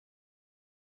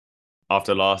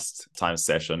after last time's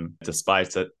session,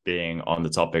 despite it being on the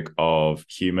topic of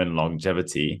human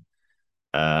longevity,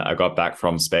 I got back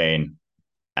from Spain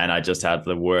and I just had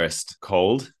the worst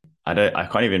cold. I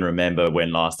can't even remember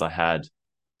when last I had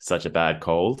such a bad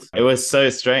cold. It was so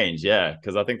strange, yeah,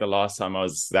 because I think the last time I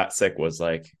was that sick was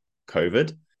like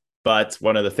COVID. But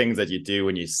one of the things that you do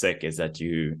when you're sick is that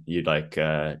you like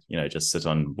just sit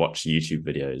on watch YouTube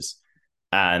videos.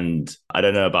 And I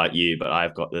don't know about you, but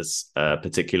I've got this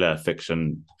particular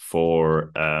fiction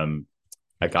for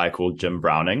a guy called Jim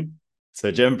Browning.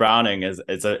 So Jim Browning is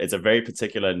it's a very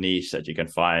particular niche that you can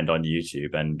find on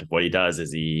YouTube. And what he does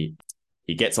is he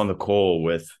gets on the call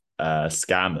with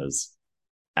scammers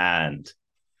and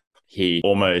he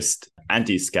almost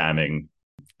anti-scamming.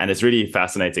 And it's really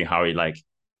fascinating how he like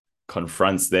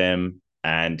confronts them.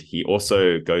 And he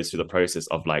also goes through the process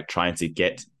of like trying to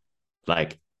get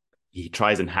like he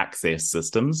tries and hacks their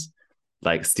systems,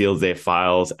 like steals their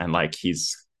files, and like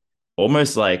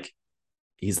almost like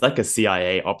he's like a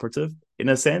CIA operative in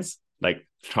a sense, like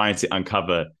trying to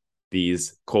uncover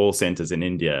these call centers in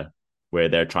India where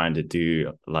they're trying to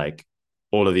do like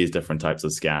all of these different types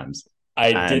of scams.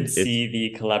 I And did it's see the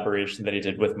collaboration that he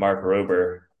did with Mark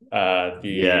Rober,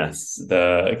 yeah,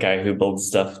 the guy who builds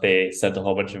stuff. They sent a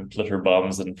whole bunch of glitter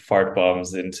bombs and fart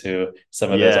bombs into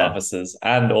some of those yeah, offices,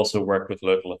 and also worked with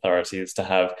local authorities to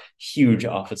have huge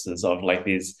offices of like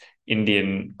these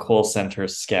Indian call center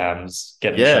scams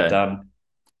getting shut yeah. down.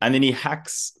 And then he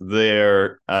hacks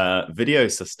their video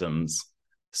systems.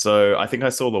 So I think I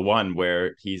saw the one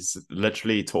where he's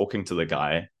literally talking to the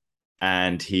guy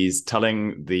and he's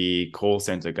telling the call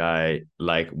center guy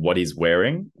like what he's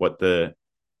wearing,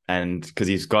 and because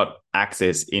he's got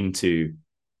access into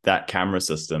that camera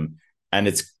system. And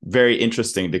it's very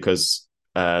interesting because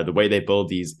the way they build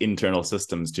these internal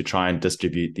systems to try and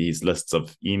distribute these lists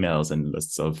of emails and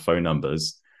lists of phone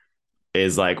numbers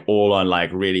is like all on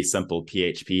like really simple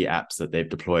PHP apps that they've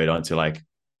deployed onto like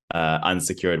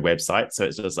unsecured websites. So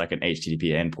it's just like an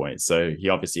HTTP endpoint. So he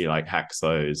obviously like hacks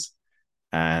those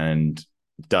and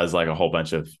does like a whole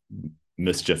bunch of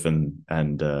mischief and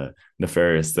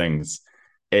nefarious things.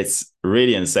 It's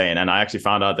really insane. And I actually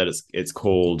found out that it's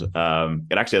called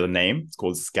it actually has a name. It's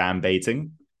called scam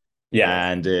baiting.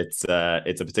 Yeah. And it's a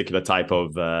particular type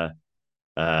of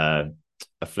uh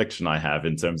affliction I have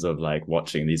in terms of like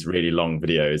watching these really long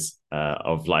videos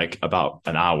of like about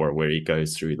an hour where he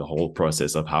goes through the whole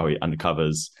process of how he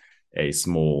uncovers a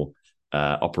small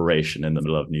operation in the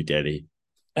middle of New Delhi.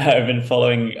 I've been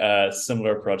following a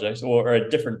similar project or a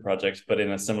different project, but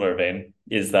in a similar vein,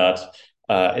 is that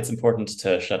it's important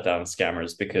to shut down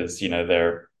scammers because, you know,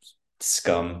 they're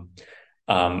scum.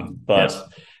 Yeah, But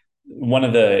one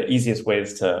of the easiest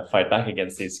ways to fight back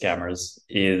against these scammers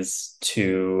is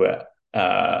to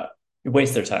uh,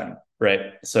 waste their time,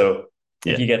 right? So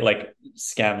if yeah, you get like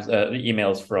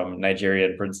emails from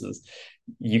Nigerian princes,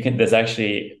 there's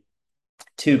actually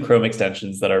two Chrome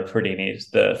extensions that are pretty neat.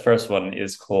 The first one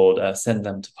is called Send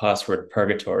Them to Password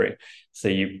Purgatory.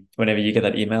 So whenever you get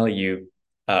that email, you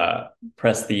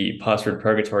press the Password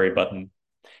Purgatory button,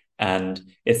 and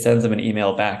it sends them an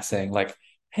email back saying like,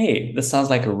 "Hey, this sounds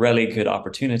like a really good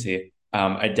opportunity.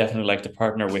 I'd definitely like to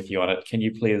partner with you on it. Can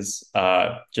you please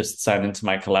just sign into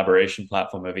my collaboration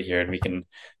platform over here, and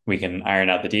we can iron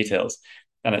out the details."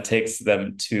 And it takes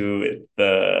them to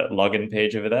the login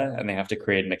page over there, and they have to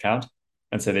create an account.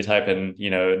 And so they type in, you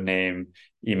know, name,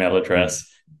 email mm. address,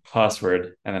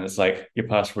 password, and then it's like your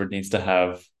password needs to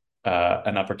have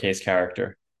an uppercase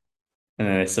character, and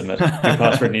then they submit. Your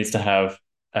password needs to have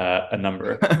a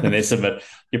number. Then they submit.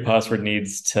 Your password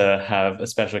needs to have a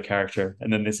special character,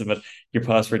 and then they submit. Your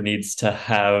password needs to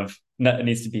have it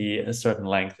needs to be a certain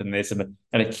length, and they submit.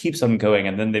 And it keeps on going,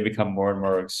 and then they become more and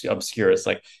more obscure. It's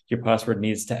like your password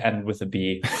needs to end with a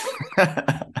B,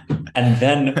 and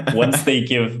then once they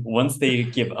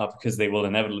give up, because they will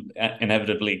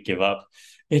inevitably give up,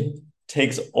 it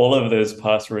takes all of those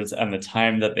passwords and the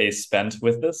time that they spent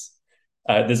with this.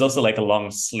 There's also like a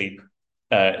long sleep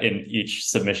in each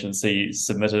submission. So you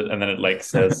submit it and then it like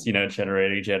says, you know,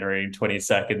 generating 20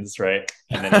 seconds, right?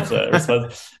 And then it's a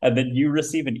response. And then you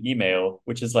receive an email,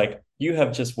 which is like, you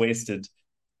have just wasted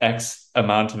X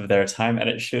amount of their time, and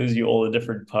it shows you all the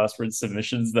different password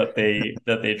submissions that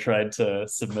they tried to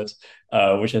submit,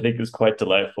 which I think is quite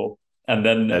delightful. And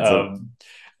then That's a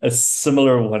a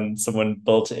similar one, someone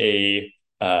built a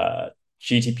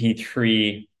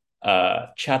GTP3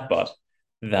 chatbot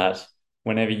that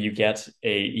whenever you get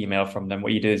a email from them,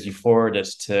 what you do is you forward it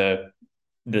to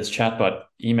this chatbot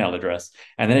email address,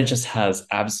 and then it just has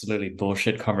absolutely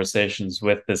bullshit conversations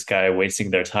with this guy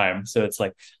wasting their time. So it's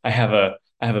like,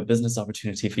 I have a business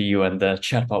opportunity for you. And the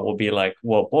chatbot will be like,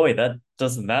 well, boy,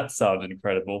 that sound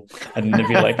incredible? And they'd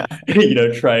be like,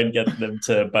 try and get them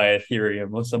to buy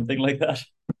Ethereum or something like that.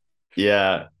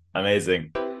 Yeah,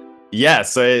 amazing. Yeah,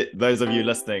 so those of you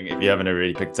listening, if you haven't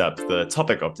already picked up, the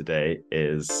topic of today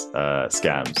is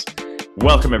scams.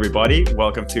 Welcome, everybody.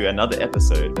 Welcome to another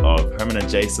episode of Herman and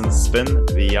Jason's Spin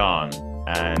the Yarn.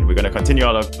 And we're going to continue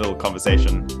our little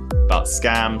conversation about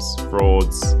scams,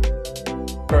 frauds.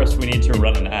 First, we need to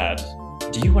run an ad.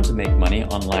 Do you want to make money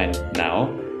online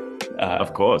now?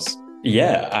 Of course.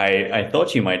 Yeah, I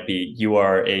thought you might be. You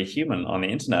are a human on the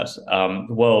internet.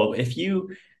 Well, if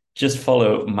you just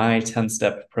follow my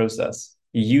 10-step process,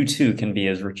 you too can be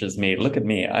as rich as me. Look at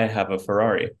me. I have a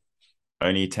Ferrari.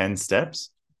 Only 10 steps?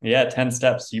 Yeah, 10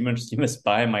 steps. You must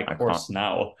buy my course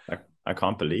now. I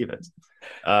can't believe it.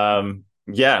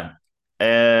 Yeah.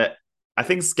 I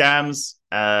think scams,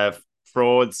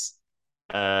 frauds,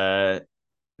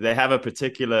 they have a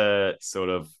particular sort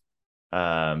of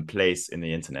place in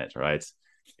the internet, right?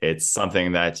 It's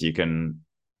something that you can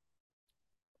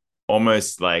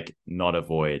almost like not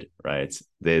avoid, right?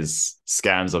 There's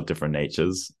scams of different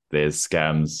natures. There's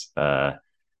scams,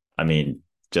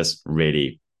 just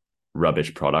really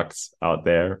rubbish products out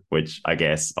there, which I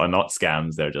guess are not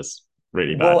scams. They're just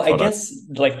really bad products. I guess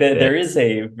like there is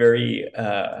a very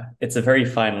it's a very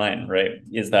fine line, right?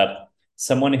 Is that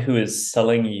someone who is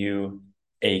selling you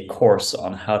a course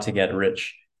on how to get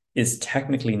rich is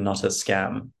technically not a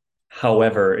scam.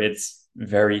 However, it's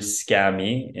very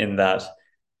scammy in that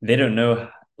they don't know,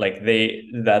 like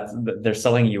they're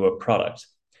selling you a product.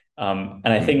 And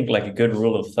I think like a good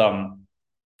rule of thumb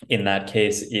in that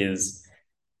case is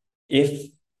if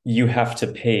you have to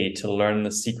pay to learn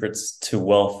the secrets to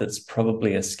wealth, it's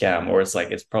probably a scam, or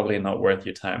it's probably not worth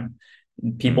your time.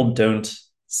 People don't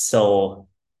sell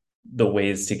the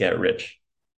ways to get rich.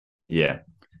 Yeah.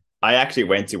 I actually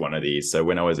went to one of these. So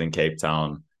when I was in Cape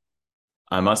Town,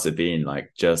 I must have been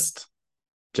like just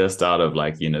out of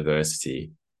like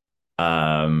university.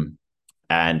 And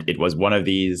it was one of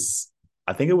these,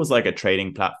 I think it was like a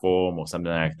trading platform or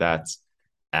something like that.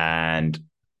 And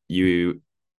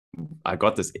I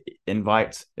got this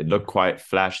invite. It looked quite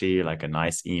flashy, like a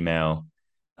nice email,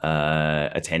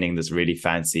 attending this really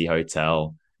fancy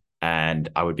hotel. And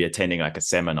I would be attending like a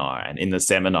seminar. And in the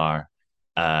seminar,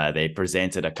 they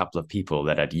presented a couple of people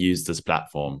that had used this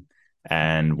platform.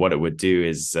 And what it would do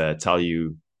is tell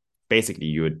you, basically,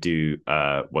 you would do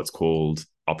what's called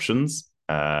options.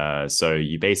 So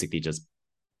you basically just,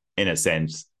 in a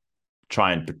sense,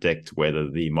 try and predict whether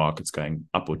the market's going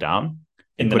up or down.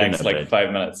 In the next like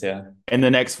 5 minutes, yeah. In the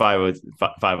next 5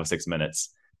 or 6 minutes.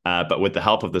 But with the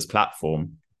help of this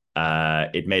platform,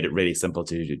 it made it really simple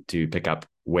to pick up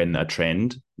when a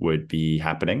trend would be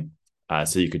happening.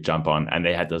 So you could jump on. And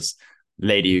they had this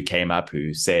lady who came up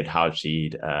who said how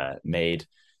she'd made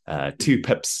 2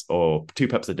 pips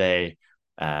a day,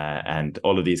 and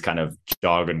all of these kind of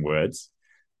jargon words.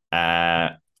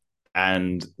 And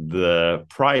the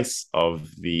price of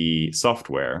the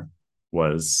software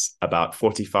was about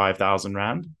 45,000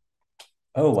 Rand.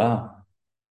 Oh, wow.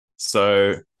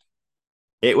 So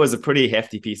it was a pretty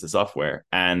hefty piece of software.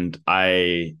 And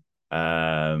it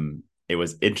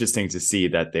was interesting to see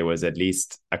that there was at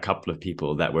least a couple of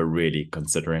people that were really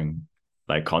contemplating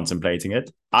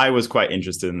it. I was quite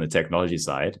interested in the technology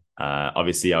side.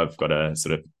 Obviously, I've got a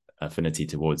sort of affinity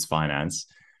towards finance.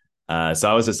 So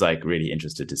I was just like really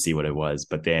interested to see what it was.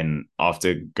 But then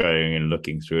after going and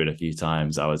looking through it a few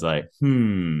times, I was like, Yeah.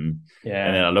 And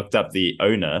then I looked up the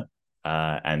owner,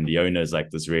 and the owner is like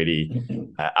this really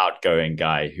outgoing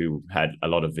guy who had a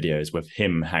lot of videos with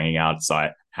him hanging out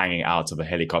of a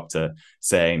helicopter,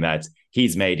 saying that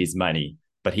he's made his money,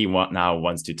 but he now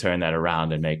wants to turn that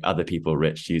around and make other people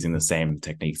rich using the same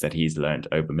techniques that he's learned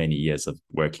over many years of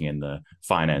working in the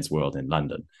finance world in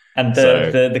London. And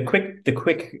the quick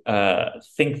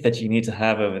think that you need to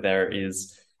have over there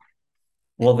is,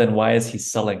 well, then why is he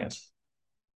selling it?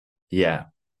 Yeah,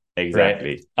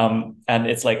 exactly. Right? And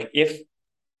it's like if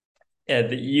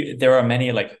there are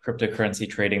many like cryptocurrency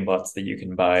trading bots that you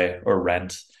can buy or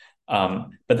rent, but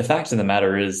the fact of the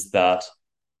matter is that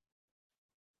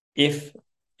if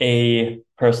a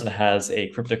person has a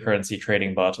cryptocurrency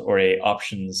trading bot or an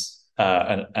options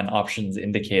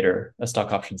indicator, a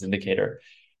stock options indicator,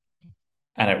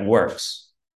 and it works,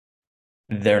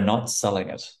 they're not selling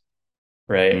it,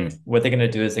 right? What they're going to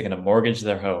do is they're going to mortgage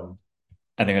their home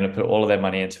and they're going to put all of their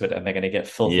money into it and they're going to get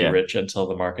filthy rich until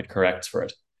the market corrects for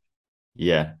it.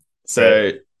 Yeah.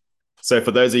 So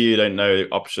for those of you who don't know,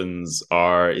 options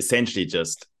are essentially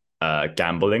just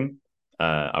gambling,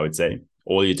 I would say.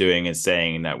 all you're doing is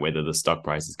saying that whether the stock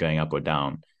price is going up or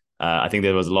down. I think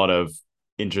there was a lot of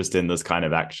interest in this kind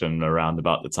of action around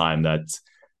about the time that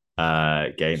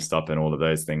GameStop and all of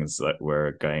those things that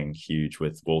were going huge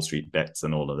with Wall Street bets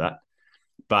and all of that.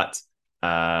 But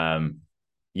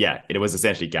yeah, it was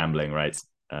essentially gambling, right?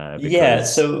 Yeah,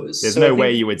 Because so there's so I no way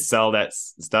think you would sell that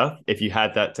stuff. If you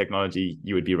had that technology,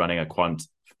 you would be running a quant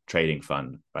trading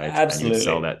fund, right? And you'd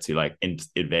sell absolutely. that to like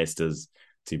investors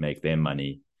to make their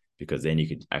money, because then you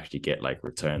could actually get like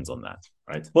returns on that,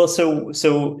 right? Well,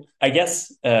 so I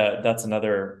guess that's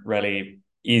another really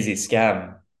easy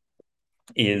scam.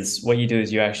 Is what you do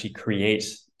is you actually create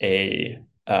a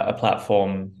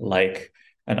platform like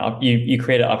you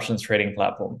create an options trading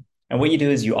platform, and what you do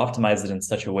is you optimize it in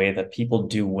such a way that people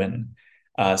do win.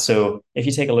 So if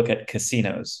you take a look at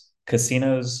casinos,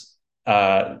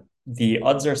 the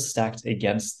odds are stacked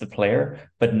against the player,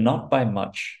 but not by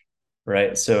much,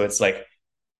 right? So it's like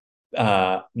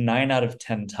 9 out of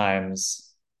 10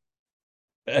 times.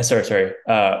 Sorry.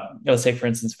 Let's say, for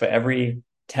instance, for every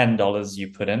 $10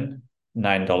 you put in,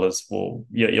 $9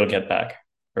 you'll get back,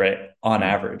 right? On Mm,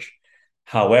 average.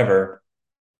 However,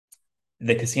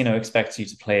 the casino expects you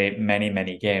to play many,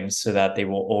 many games so that they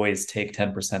will always take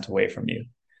 10% away from you,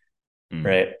 mm,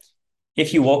 right?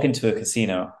 If you walk into a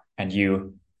casino and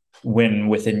you win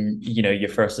within, your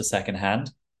first or second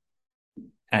hand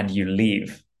and you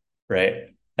leave,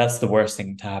 right? That's the worst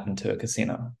thing to happen to a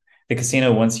casino. The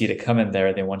casino wants you to come in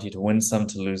there. They want you to win some,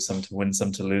 to lose some, to win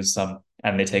some, to lose some,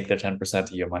 and they take their 10%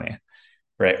 of your money,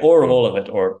 right? Or mm, all of it,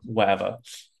 or whatever.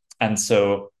 And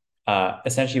so,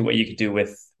 essentially, what you could do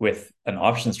with an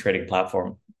options trading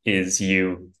platform is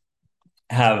you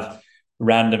have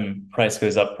random price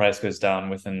goes up, price goes down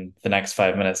within the next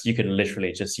 5 minutes. You could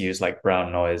literally just use like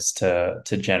brown noise to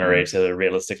mm, generate a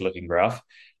realistic looking graph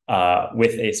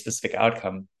with a specific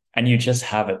outcome. And you just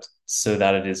have it so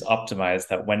that it is optimized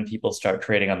that when people start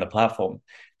trading on the platform,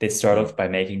 they start mm, off by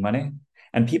making money.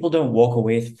 And people don't walk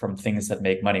away from things that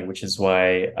make money, which is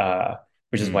why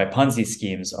mm. Ponzi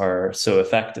schemes are so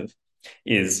effective.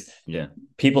 Is Yeah.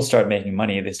 people start making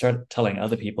money, they start telling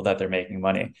other people that they're making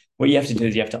money. What you have to do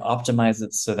is you have to optimize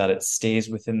it so that it stays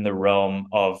within the realm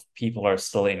of people are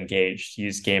still engaged,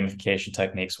 use gamification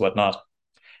techniques, whatnot,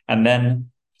 and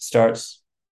then start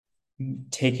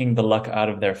taking the luck out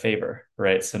of their favor,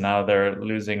 right? So now they're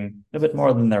losing a bit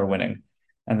more than they're winning.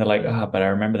 And they're like, but I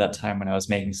remember that time when I was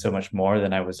making so much more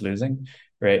than I was losing,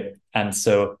 right? And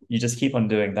so you just keep on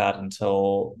doing that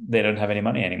until they don't have any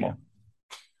money Yeah. anymore.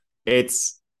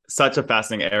 It's such a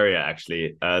fascinating area,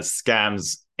 actually.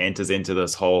 Scams enters into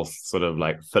this whole sort of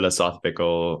like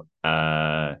philosophical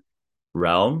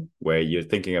realm where you're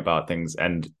thinking about things.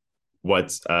 And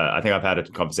what I think I've had a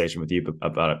conversation with you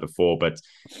about it before, but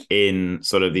in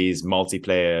sort of these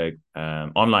multiplayer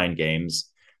online games,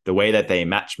 the way that they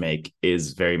matchmake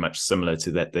is very much similar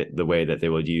to the way that they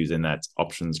would use in that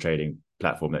options trading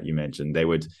platform that you mentioned. They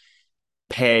would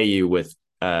pair you with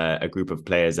a group of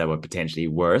players that were potentially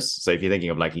worse. So if you're thinking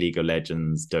of like League of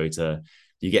Legends, Dota,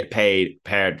 you get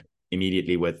paired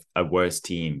immediately with a worse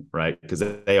team, right? Because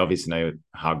they obviously know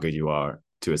how good you are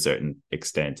to a certain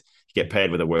extent. You get paired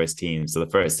with a worse team. So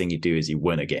the first thing you do is you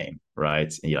win a game,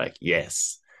 right? And you're like,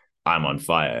 yes, I'm on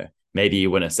fire. Maybe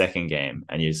you win a second game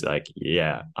and you're just like,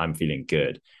 yeah, I'm feeling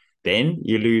good. Then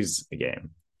you lose a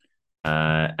game,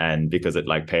 and because it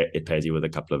pairs you with a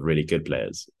couple of really good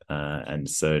players, and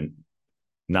so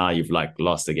now you've like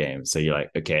lost a game, so you're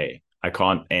like, okay, I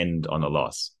can't end on a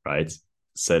loss, right?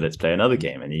 So let's play another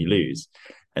game, and you lose,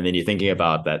 and then you're thinking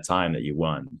about that time that you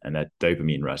won and that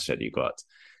dopamine rush that you got,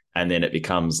 and then it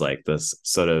becomes like this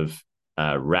sort of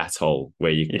rat hole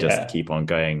where you just Yeah. keep on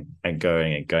going and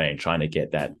going and going, trying to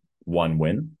get that one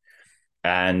win.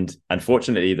 And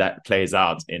unfortunately, that plays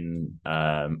out in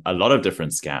a lot of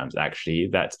different scams, actually,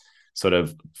 that sort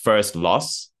of first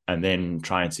loss and then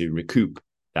trying to recoup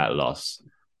that loss,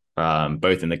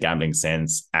 both in the gambling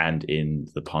sense and in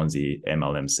the Ponzi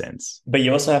MLM sense. But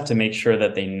you also have to make sure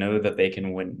that they know that they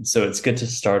can win. So it's good to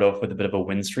start off with a bit of a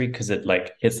win streak because it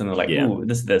like hits them like, Yeah. ooh,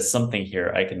 there's something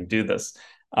here. I can do this.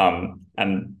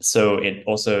 And so it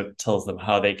also tells them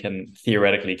how they can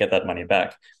theoretically get that money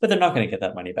back, but they're not going to get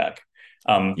that money back.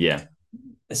 Um, Yeah.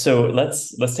 so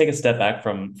let's take a step back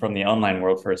from the online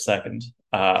world for a second,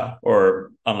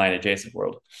 or online adjacent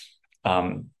world.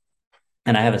 Um,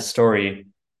 and I have a story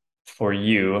for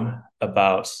you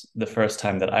about the first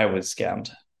time that I was scammed.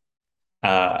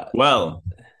 Uh, Well,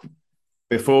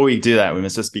 before we do that, we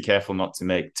must just be careful not to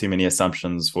make too many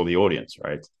assumptions for the audience,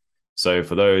 right? So,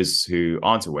 for those who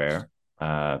aren't aware,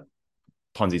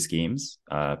 Ponzi schemes,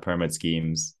 pyramid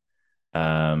schemes,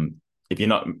 if you're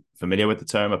not familiar with the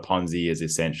term, a Ponzi is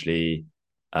essentially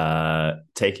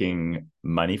taking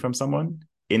money from someone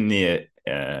in the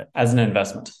as an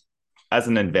investment. As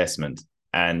an investment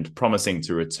and promising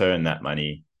to return that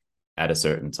money at a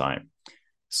certain time.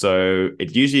 So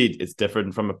it's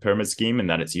different from a pyramid scheme in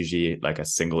that it's usually like a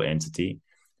single entity.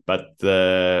 But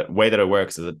the way that it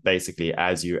works is that basically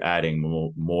as you're adding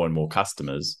more and more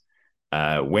customers,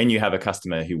 when you have a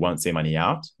customer who wants their money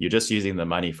out, you're just using the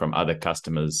money from other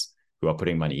customers who are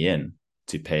putting money in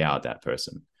to pay out that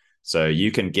person. So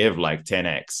you can give like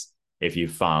 10x if you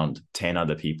found 10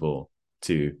 other people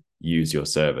to use your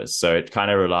service. So it kind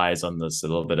of relies on this a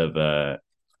little bit of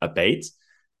a bait.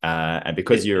 And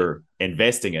because you're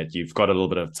investing it, you've got a little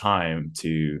bit of time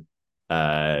to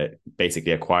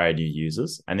basically acquire new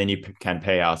users, and then you can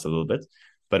pay out a little bit.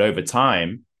 But over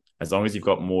time, as long as you've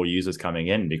got more users coming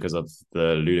in because of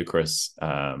the ludicrous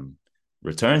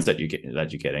returns that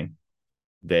you're getting,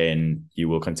 then you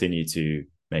will continue to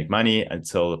make money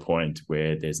until the point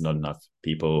where there's not enough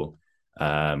people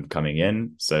coming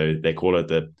in. So they call it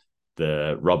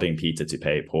the robbing Peter to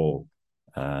pay Paul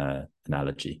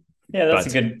analogy. Yeah,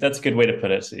 that's a good way to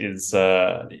put it. Is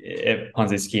if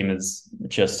Ponzi scheme is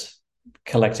just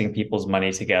collecting people's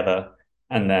money together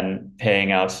and then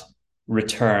paying out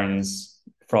returns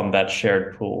from that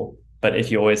shared pool. But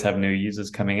if you always have new users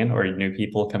coming in or new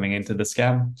people coming into the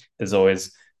scam, there's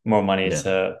always more money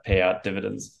to pay out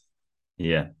dividends.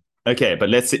 Yeah. Okay, but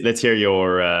let's hear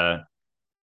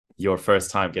your first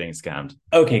time getting scammed.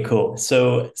 Okay, cool.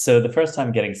 So the first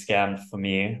time getting scammed for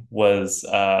me was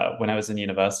when I was in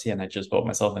university and I just bought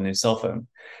myself a new cell phone.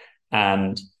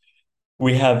 And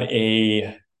we have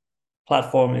a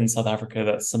platform in South Africa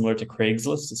that's similar to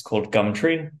Craigslist. It's called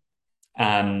Gumtree.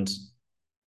 And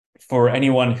for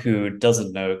anyone who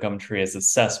doesn't know, Gumtree is a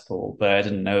cesspool, but I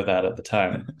didn't know that at the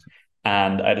time.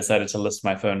 And I decided to list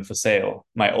my phone for sale,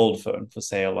 my old phone for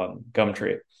sale on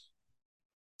Gumtree.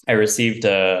 I received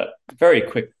a very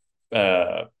quick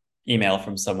email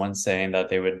from someone saying that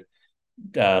they would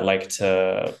like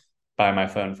to buy my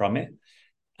phone from me,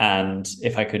 and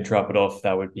if I could drop it off,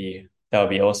 that would be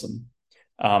awesome.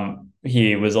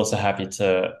 He was also happy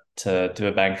to do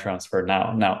a bank transfer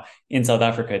now. Now, in South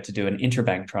Africa, to do an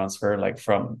interbank transfer, like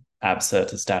from Absa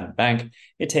to Standard Bank,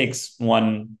 it takes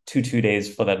 1 to 2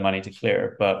 days for that money to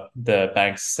clear, but the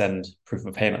banks send proof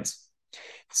of payments.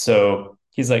 So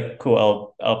he's like,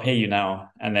 cool, I'll pay you now,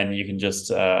 and then you can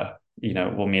just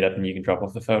we'll meet up and you can drop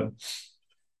off the phone.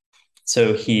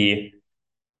 So he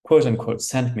quote unquote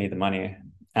sent me the money,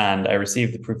 and I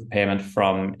received the proof of payment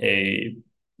from a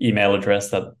email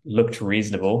address that looked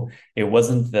reasonable. It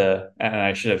wasn't and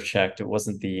I should have checked, it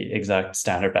wasn't the exact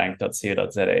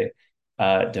standardbank.co.za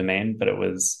domain, but it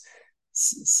was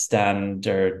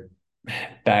Standard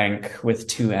Bank with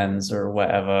 2 N's or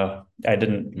whatever. I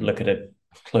didn't look at it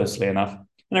closely enough.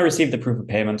 And I received the proof of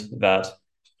payment that,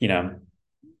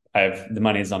 the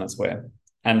money's on its way.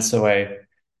 And so I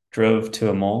drove to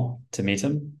a mall to meet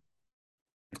him.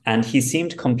 And he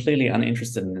seemed completely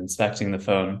uninterested in inspecting the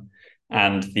phone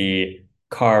and the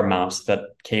car mount that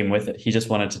came with it. He just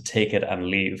wanted to take it and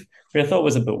leave, which I thought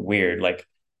was a bit weird. Like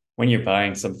when you're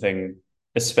buying something,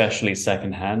 especially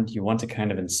secondhand, you want to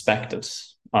kind of inspect it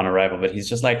on arrival. But he's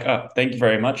just like, oh, thank you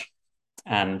very much.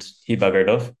 And he buggered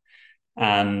off.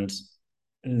 And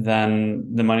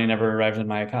then the money never arrived in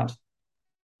my account.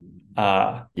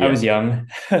 I was young.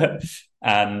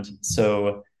 And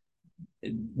so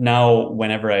now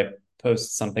whenever I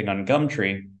post something on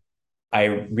Gumtree, I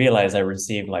realize I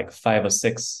received like 5 or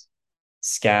 6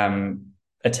 scam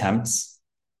attempts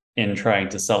in trying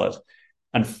to sell it.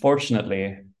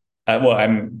 Unfortunately,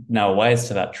 I'm now wise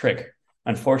to that trick.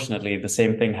 Unfortunately, the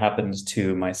same thing happened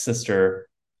to my sister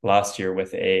last year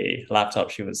with a laptop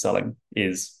she was selling.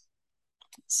 Is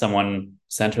someone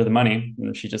sent her the money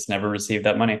and she just never received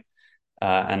that money.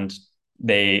 And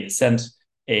they sent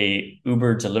a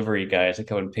Uber delivery guy to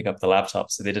go and pick up the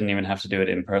laptop. So they didn't even have to do it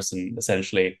in person,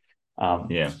 essentially.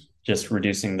 Just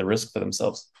reducing the risk for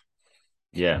themselves.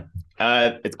 Yeah.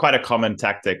 It's quite a common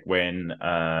tactic when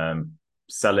trying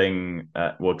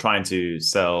to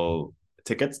sell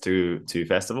tickets to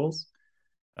festivals.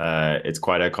 It's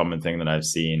quite a common thing that I've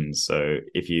seen. So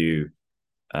if you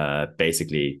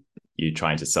basically you're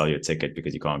trying to sell your ticket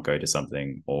because you can't go to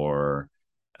something, or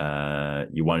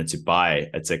you wanted to buy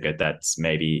a ticket that's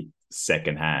maybe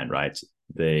secondhand, right?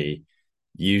 They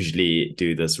usually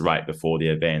do this right before the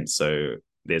event. So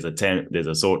there's a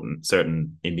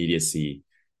certain immediacy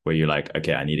where you're like,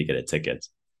 okay, I need to get a ticket.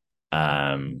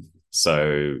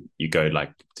 So you go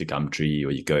like to Gumtree,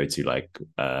 or you go to like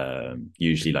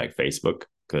usually like Facebook,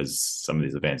 because some of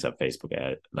these events have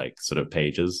Facebook like sort of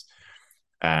pages.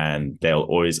 and they'll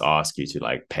always ask you to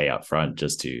like pay up front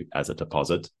just to as a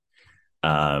deposit.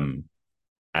 And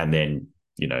then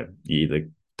you either they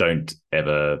don't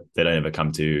ever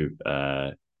come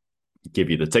to give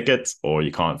you the tickets, or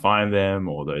you can't find them,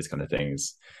 or those kind of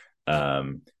things,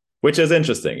 which is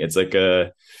interesting. It's like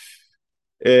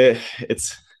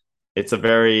it's a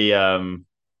very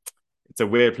it's a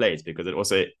weird place, because it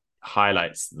also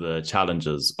highlights the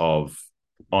challenges of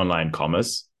online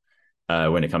commerce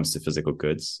when it comes to physical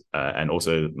goods, and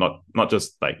also not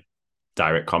just like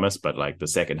direct commerce, but like the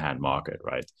secondhand market,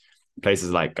 right?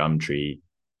 Places like Gumtree,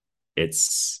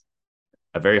 it's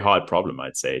a very hard problem,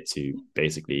 I'd say, to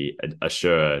basically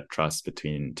assure trust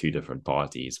between two different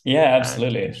parties Yeah, and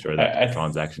absolutely. ensure that a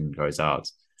transaction goes out.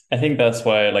 I think that's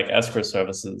why like escrow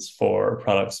services for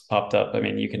products popped up. I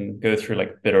mean, you can go through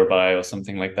like bid or buy or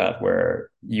something like that, where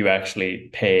you actually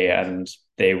pay and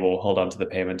they will hold on to the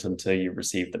payment until you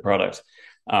receive the product.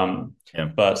 Yeah.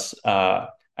 But I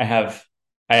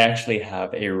actually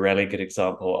have a really good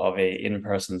example of a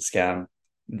in-person scam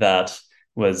that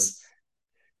was,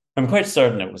 I'm quite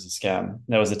certain it was a scam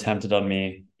that was attempted on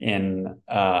me in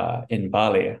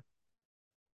Bali.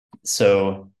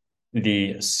 So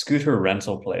the scooter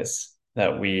rental place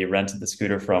that we rented the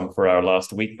scooter from for our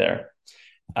last week there,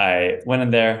 I went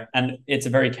in there, and it's a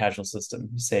very casual system.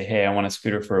 You say, hey, I want a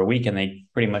scooter for a week, and they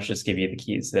pretty much just give you the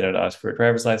keys. They don't ask for a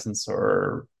driver's license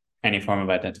or any form of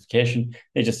identification.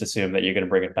 They just assume that you're going to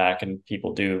bring it back, and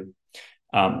people do.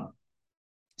 Um,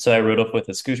 so I rode up with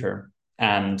a scooter.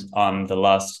 And on the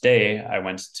last day, I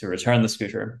went to return the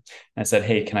scooter. I said,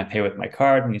 hey, can I pay with my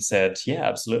card? And he said, yeah,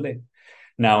 absolutely.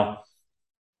 Now,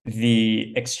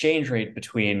 the exchange rate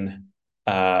between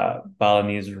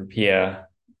Balinese rupiah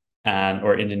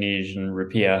or Indonesian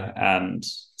rupiah and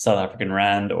South African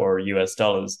rand or US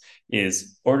dollars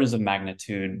is orders of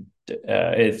magnitude.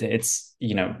 It's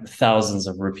thousands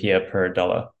of rupiah per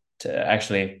dollar.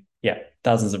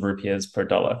 Thousands of rupiahs per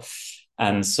dollar.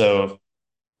 And so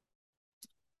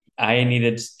I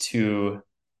needed to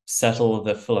settle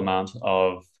the full amount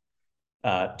of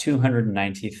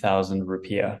 290,000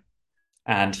 rupiah.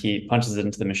 And he punches it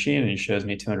into the machine and he shows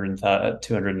me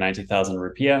 290,000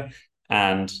 rupiah.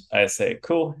 And I say,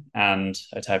 cool. And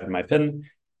I type in my PIN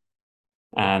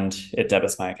and it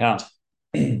debits my account.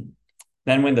 Then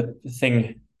when the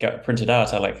thing got printed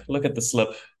out, I like look at the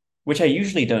slip, which I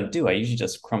usually don't do. I usually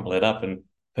just crumple it up and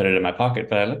put it in my pocket.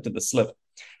 But I looked at the slip,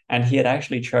 and he had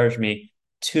actually charged me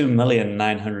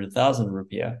 2,900,000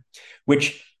 rupiah,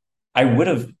 which I would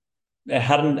have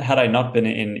had I not been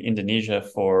in Indonesia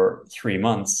for 3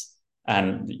 months,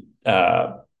 and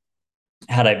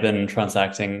had I been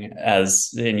transacting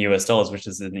as in US dollars, which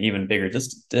is an even bigger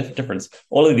difference.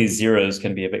 All of these zeros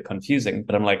can be a bit confusing,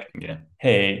 but I'm like, Yeah.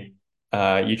 hey,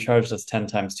 you charged us 10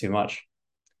 times too much.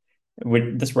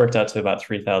 This worked out to about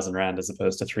 3,000 Rand as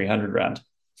opposed to 300 Rand.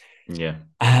 Yeah.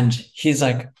 And he's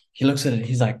like, he looks at it,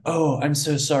 he's like, oh, I'm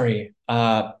so sorry.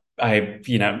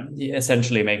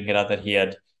 Essentially making it out that he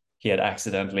had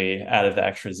accidentally added the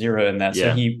extra zero in there.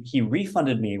 So Yeah. he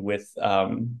refunded me with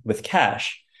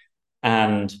cash.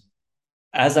 And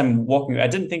as I'm walking, I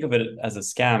didn't think of it as a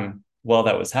scam while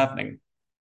that was happening.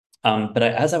 But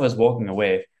as I was walking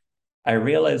away, I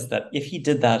realized that if he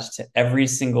did that to every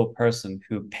single person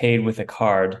who paid with a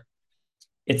card,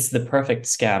 it's the perfect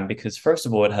scam, because first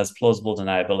of all, it has plausible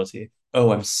deniability.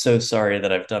 Oh, I'm so sorry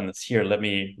that I've done this. Here, let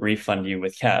me refund you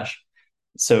with cash.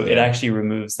 So it Yeah. actually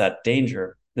removes that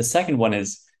danger. The second one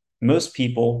is most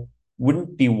people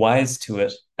wouldn't be wise to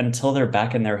it until they're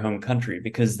back in their home country,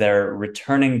 because they're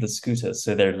returning the scooter.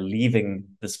 So they're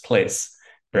leaving this place,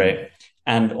 right? Mm.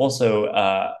 And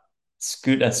also,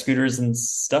 scooters and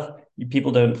stuff,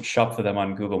 people don't shop for them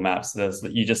on Google Maps.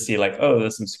 You just see like, oh,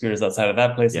 there's some scooters outside of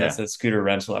that place, and it Yeah. says scooter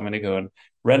rental. I'm going to go and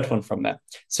rent one from there.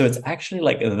 So it's actually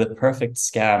like the perfect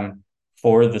scam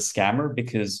for the scammer,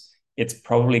 because it's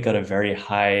probably got a very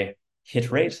high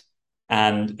hit rate,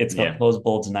 and it's got Yeah.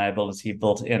 plausible deniability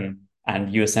built in,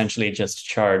 and you essentially just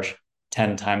charge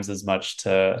 10 times as much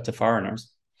to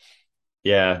foreigners.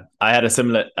 Yeah, I had a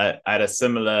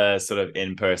similar sort of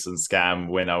in-person scam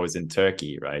when I was in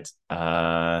Turkey, right?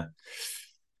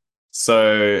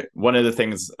 So one of the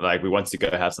things, like, we wanted to go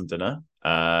have some dinner,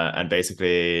 and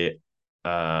basically,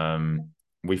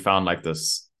 we found like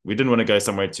this. We didn't want to go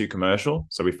somewhere too commercial,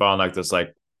 so we found like this,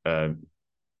 like,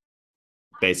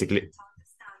 basically,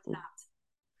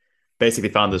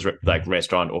 found this like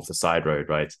restaurant off the side road,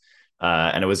 right?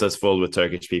 And it was just filled with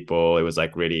Turkish people. It was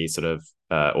like really sort of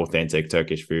authentic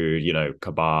Turkish food,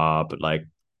 kebab, like,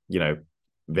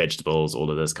 vegetables, all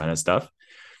of this kind of stuff.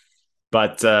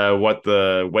 But what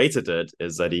the waiter did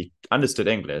is that he understood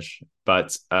English,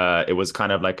 but it was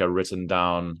kind of like a written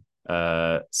down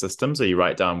system. So you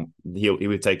write down, he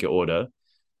would take your order,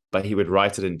 but he would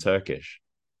write it in Turkish.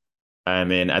 I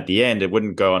mean, at the end, it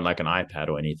wouldn't go on like an iPad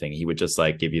or anything. He would just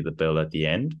like give you the bill at the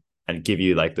end and give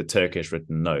you like the Turkish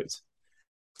written note.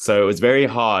 So it was very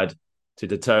hard to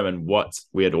determine what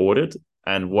we had ordered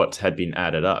and what had been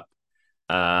added up.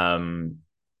 Um,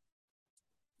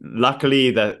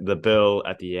 Luckily, the bill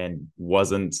at the end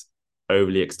wasn't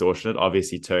overly extortionate.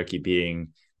 Obviously, Turkey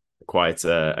being quite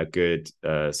a good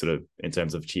sort of in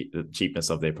terms of cheapness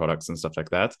of their products and stuff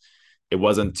like that. It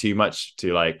wasn't too much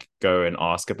to like go and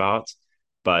ask about,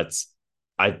 but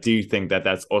I do think that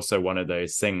that's also one of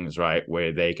those things, right,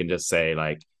 where they can just say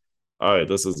like, "Oh,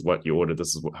 this is what you ordered.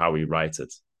 This is how we write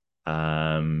it."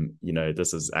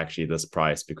 This is actually this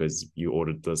price because you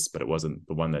ordered this, but it wasn't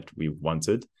the one that we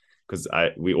wanted because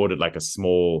we ordered like a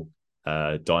small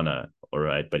doner, all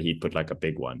right, but he put like a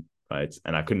big one, right,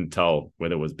 and I couldn't tell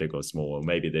whether it was big or small, or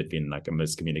maybe there'd been like a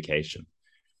miscommunication.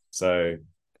 So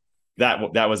that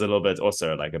was a little bit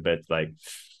also like a bit like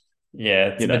Yeah,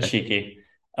 it's a bit cheeky.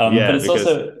 But yeah,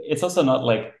 it's also not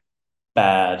like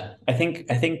bad. I think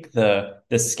the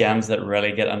scams that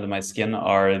really get under my skin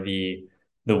are the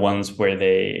ones where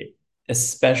they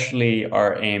especially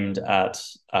are aimed at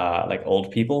like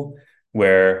old people,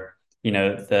 where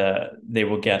they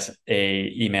will get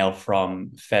a email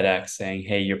from FedEx saying,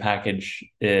 "Hey, your package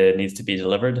needs to be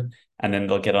delivered," and then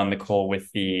they'll get on the call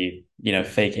with the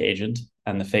fake agent,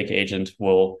 and the fake agent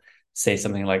will say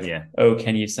something like, yeah, "Oh,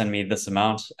 can you send me this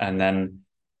amount?" And then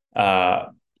uh,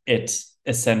 it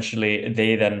essentially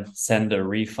they then send a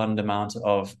refund amount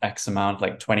of X amount,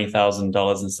 like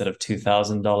 $20,000 instead of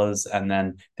 $2,000, and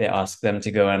then they ask them to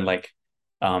go and like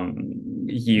yeah.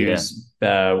 use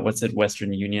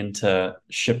Western Union to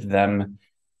ship them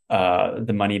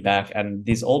the money back. And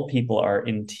these old people are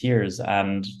in tears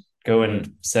and go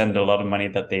and send a lot of money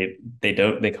that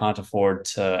they can't afford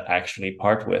to actually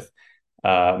part with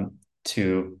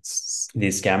to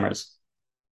these scammers.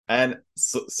 And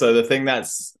so the thing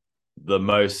that's the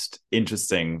most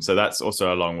interesting, so that's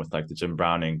also along with like the Jim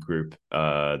Browning group,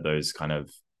 those kind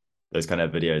of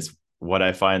videos. What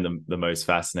I find the most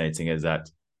fascinating is that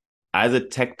as a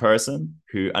tech person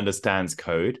who understands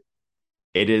code,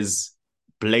 it is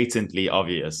blatantly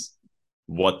obvious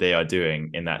what they are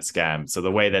doing in that scam. So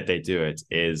the way that they do it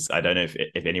is, I don't know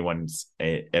if anyone's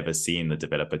ever seen the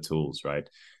developer tools, right?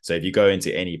 So if you go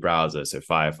into any browser, so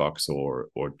Firefox or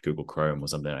Google Chrome or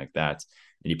something like that,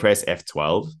 and you press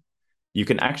F12, you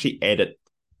can actually edit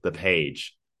the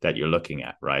page that you're looking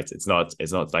at, right? It's not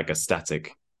like a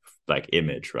static like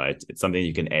image, right? It's something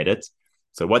you can edit.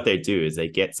 So what they do is they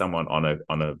get someone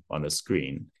on a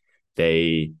screen.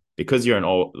 They because you're an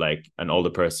older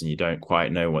person, you don't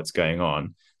quite know what's going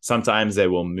on. Sometimes they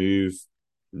will move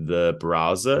the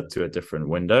browser to a different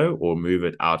window or move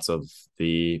it out of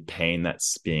the pane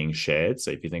that's being shared.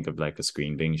 So if you think of like a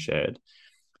screen being shared,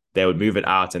 they would move it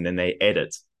out and then they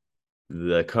edit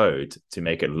the code to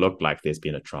make it look like there's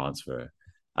been a transfer.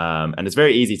 And it's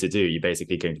very easy to do. You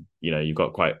basically can, you've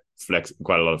got quite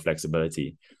a lot of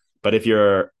flexibility. But if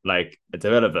you're like a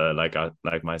developer,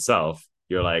 like myself,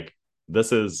 you're like,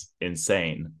 this is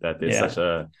insane that there's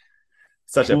Yeah.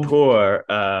 such a poor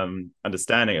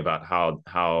understanding about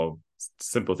how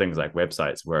simple things like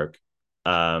websites work.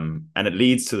 And it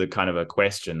leads to the kind of a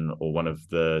question, or one of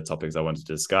the topics I wanted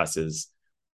to discuss is,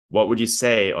 what would you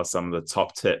say are some of the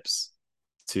top tips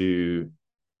to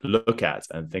look at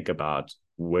and think about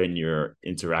when you're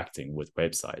interacting with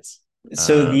websites?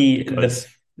 So Because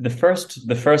the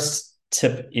first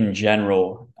tip in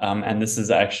general, and this is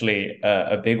actually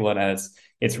a big one, and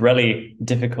it's really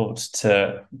difficult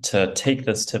to take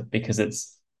this tip because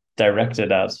it's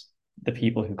directed at the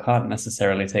people who can't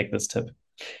necessarily take this tip,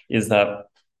 is that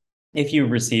if you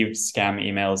receive scam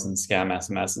emails and scam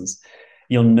SMSs,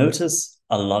 you'll notice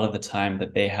a lot of the time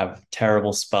that they have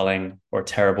terrible spelling or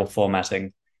terrible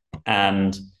formatting.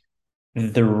 And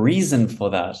the reason for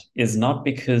that is not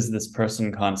because this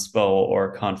person can't spell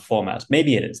or can't format.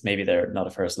 Maybe it is. Maybe they're not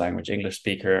a first language English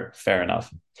speaker. Fair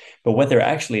enough. But what they're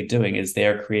actually doing is they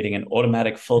are creating an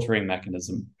automatic filtering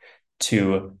mechanism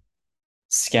to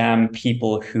scam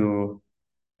people who,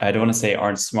 I don't want to say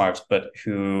aren't smart, but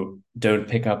who don't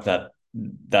pick up that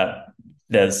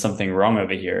there's something wrong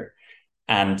over here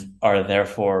and are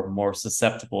therefore more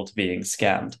susceptible to being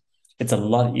scammed. It's a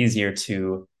lot easier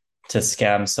to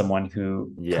scam someone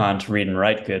who yeah, can't read and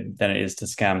write good than it is to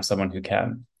scam someone who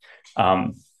can.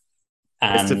 Um,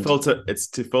 it's to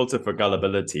and filter for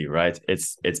gullibility, right?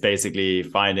 It's basically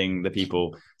finding the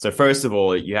people. So first of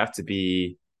all, you have to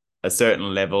be a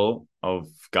certain level of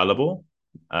gullible.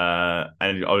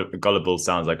 And gullible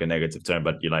sounds like a negative term,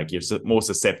 but you're more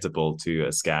susceptible to a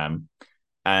scam.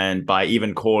 And by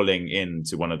even calling in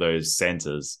to one of those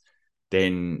centers,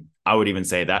 then I would even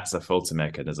say that's a filter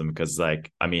mechanism, because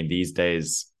these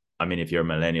days, if you're a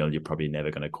millennial, you're probably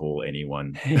never going to call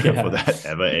anyone for that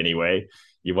ever anyway.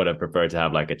 You would have preferred to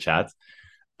have like a chat.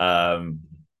 I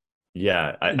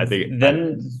think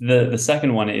then the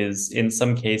second one is, in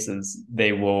some cases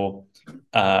they will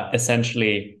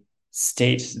essentially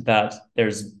state that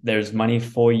there's money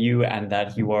for you and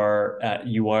that you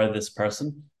are this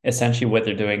person. Essentially what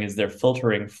they're doing is they're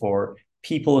filtering for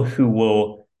people who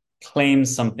will claim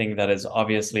something that is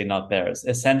obviously not theirs,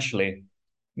 essentially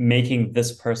making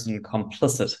this person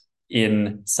complicit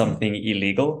in something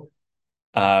illegal,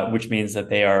 which means that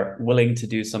they are willing to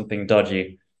do something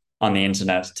dodgy on the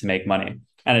internet to make money.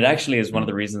 And it actually is one of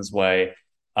the reasons why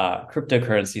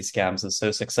cryptocurrency scams are so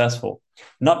successful.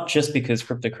 Not just because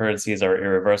cryptocurrencies are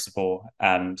irreversible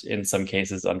and in some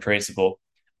cases untraceable,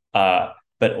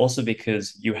 but also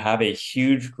because you have a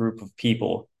huge group of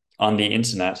people on the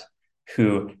internet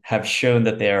who have shown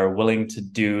that they are willing to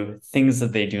do things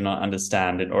that they do not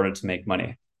understand in order to make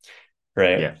money,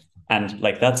 right? Yeah. And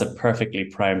like that's a perfectly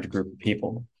primed group of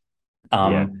people.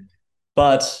 Yeah.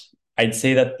 But I'd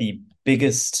say that the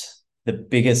biggest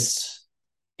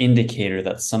indicator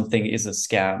that something is a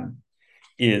scam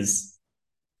is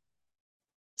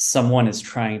someone is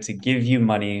trying to give you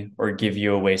money or give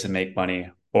you a way to make money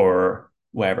or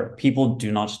whatever. People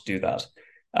do not do that.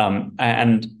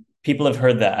 And people have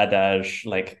heard that adage,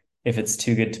 like, if it's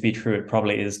too good to be true, it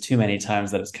probably is, too many times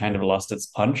that it's kind of lost its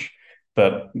punch.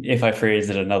 But if I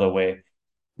phrase it another way,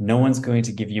 no one's going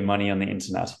to give you money on the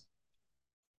internet.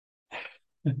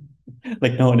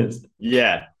 Like, no one is.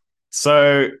 Yeah.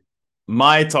 So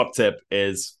my top tip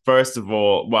is, first of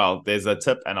all, well, there's a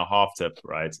tip and a half tip,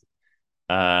 right?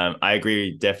 I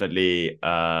agree, definitely.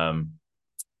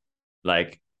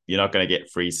 Like, you're not going to get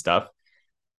free stuff.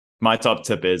 My top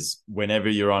tip is, whenever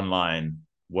you're online,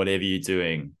 whatever you're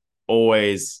doing,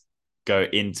 always go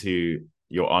into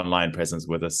your online presence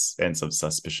with a sense of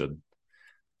suspicion.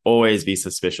 Always be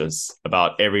suspicious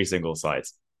about every single site.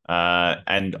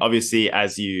 And obviously,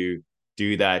 as you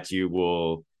do that, you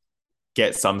will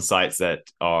get some sites that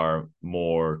are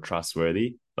more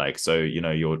trustworthy. Like, so,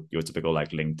 your typical like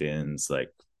LinkedIn's, like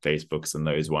Facebook's and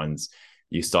those ones,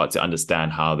 you start to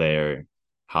understand how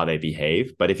they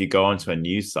behave. But if you go onto a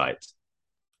new site,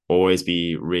 always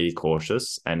be really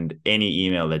cautious. And any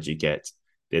email that you get,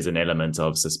 there's an element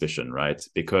of suspicion, right?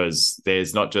 Because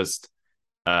there's not just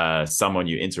someone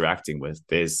you're interacting with.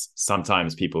 There's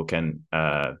sometimes people can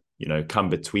come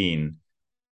between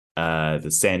the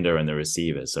sender and the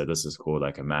receiver. So this is called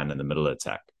like a man in the middle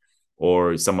attack.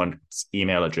 Or someone's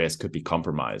email address could be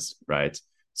compromised, right?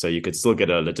 So you could still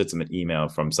get a legitimate email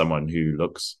from someone who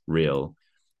looks real,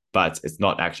 but it's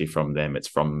not actually from them. It's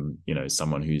from,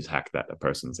 someone who's hacked that a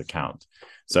person's account.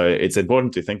 So it's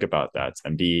important to think about that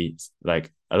and be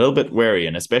like a little bit wary.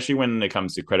 And especially when it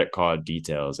comes to credit card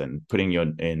details and putting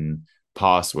in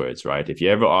passwords, right? If you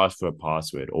ever ask for a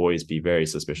password, always be very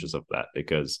suspicious of that,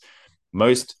 because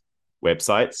most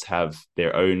websites have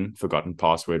their own forgotten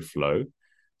password flow.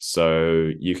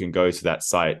 So you can go to that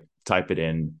site, type it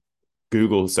in,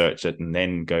 Google search it, and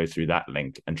then go through that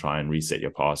link and try and reset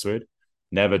your password.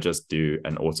 Never just do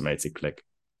an automated click.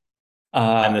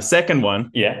 And the second one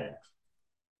is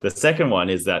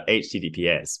that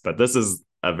HTTPS. But this is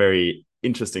a very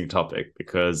interesting topic,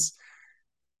 because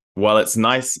while it's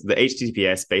nice, the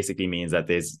HTTPS basically means that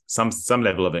there's some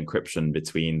level of encryption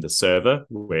between the server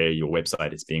where your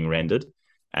website is being rendered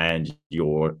and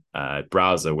your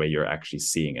browser where you're actually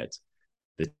seeing it.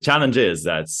 The challenge is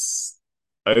that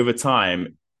over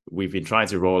time, we've been trying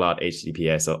to roll out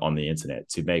HTTPS on the internet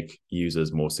to make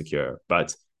users more secure.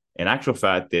 But in actual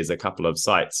fact, there's a couple of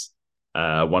sites,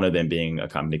 one of them being a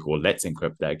company called Let's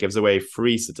Encrypt, that gives away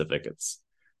free certificates.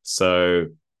 So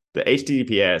the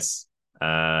HTTPS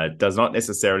does not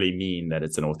necessarily mean that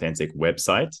it's an authentic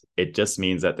website. It just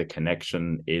means that the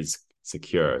connection is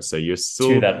secure. So you're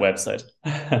still to that website.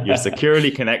 You're securely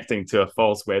connecting to a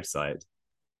false website.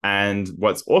 And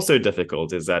what's also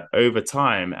difficult is that over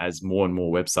time, as more and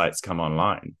more websites come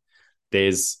online,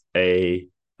 there's a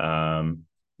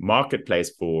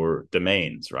marketplace for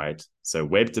domains, right? So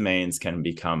web domains can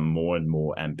become more and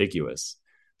more ambiguous.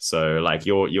 So like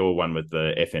your one with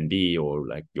the FNB, or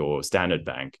like your Standard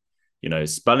Bank,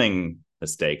 spelling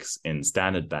mistakes in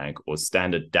Standard Bank or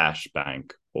Standard Dash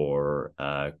Bank, or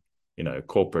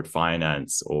corporate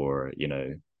finance, or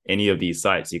any of these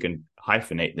sites, you can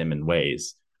hyphenate them in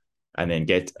ways and then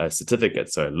get a certificate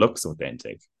so it looks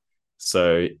authentic.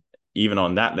 So even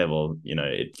on that level,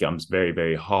 it becomes very,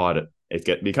 very hard.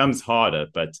 Becomes harder,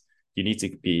 but you need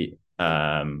to be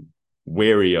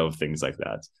wary of things like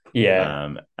that.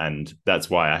 Yeah. And that's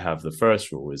why I have the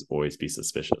first rule is always be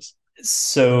suspicious.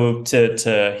 So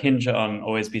to hinge on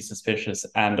always be suspicious,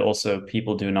 and also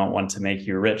people do not want to make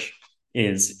you rich,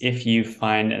 is if you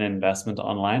find an investment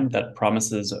online that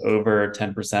promises over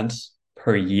 10%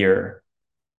 per year,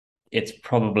 it's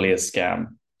probably a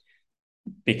scam,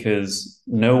 because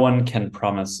no one can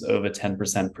promise over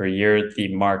 10% per year.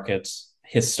 The market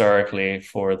historically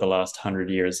for the last 100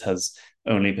 years has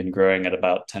only been growing at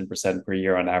about 10% per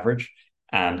year on average,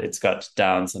 and it's got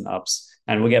downs and ups.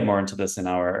 And we'll get more into this in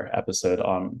our episode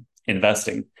on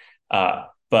investing.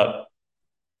 But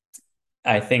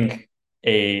I think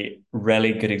a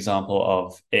really good example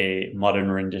of a modern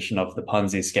rendition of the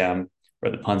Ponzi scam or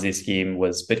the Ponzi scheme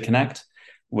was BitConnect,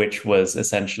 which was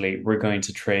essentially, we're going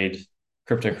to trade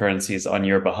cryptocurrencies on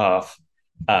your behalf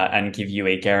and give you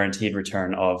a guaranteed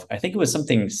return of, I think it was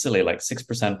something silly like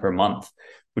 6% per month,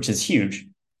 which is huge.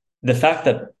 The fact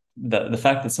that the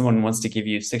fact that someone wants to give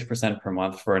you 6% per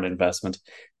month for an investment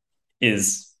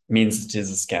means it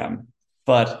is a scam.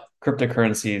 But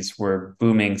cryptocurrencies were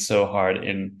booming so hard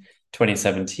in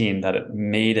 2017 that it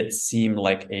made it seem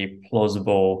like a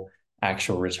plausible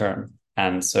actual return.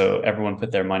 And so everyone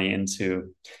put their money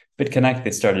into BitConnect.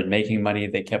 They started making money.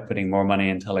 They kept putting more money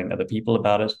and telling other people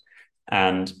about it.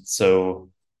 And so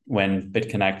when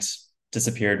BitConnect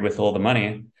disappeared with all the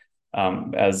money,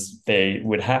 as they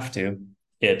would have to,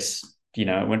 it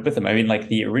went with them. I mean, like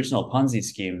the original Ponzi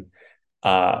scheme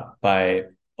by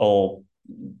old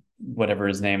whatever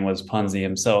his name was, Ponzi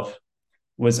himself,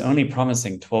 was only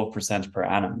promising 12% per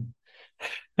annum,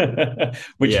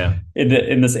 which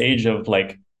in this age of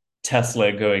like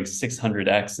Tesla going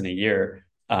 600x in a year,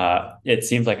 it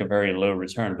seems like a very low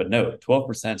return. But no,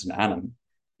 12% an annum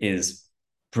is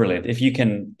brilliant. If you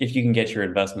can get your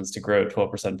investments to grow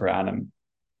 12% per annum,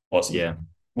 awesome. Yeah.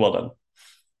 Well done.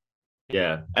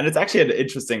 Yeah. And it's actually an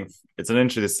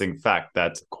interesting fact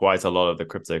that quite a lot of the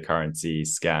cryptocurrency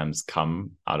scams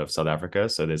come out of South Africa.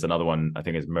 So there's another one, I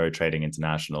think is Mo Trading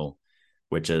International,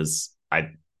 which is, I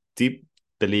deep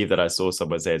believe that I saw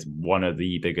someone say it's one of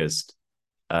the biggest,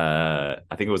 I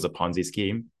think it was a Ponzi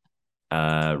scheme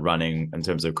running in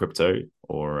terms of crypto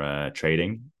or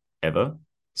trading ever.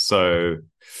 So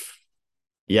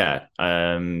yeah,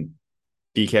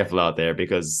 be careful out there,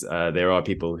 because there are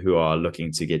people who are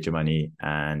looking to get your money,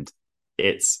 and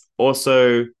it's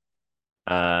also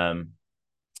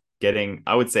getting,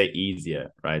 I would say,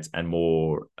 easier, right, and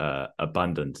more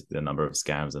abundant, the number of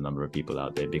scams, the number of people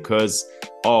out there, because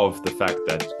of the fact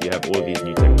that you have all these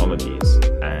new technologies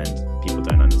and people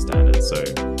don't understand it. So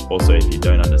also, if you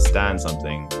don't understand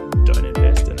something, don't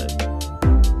invest in it.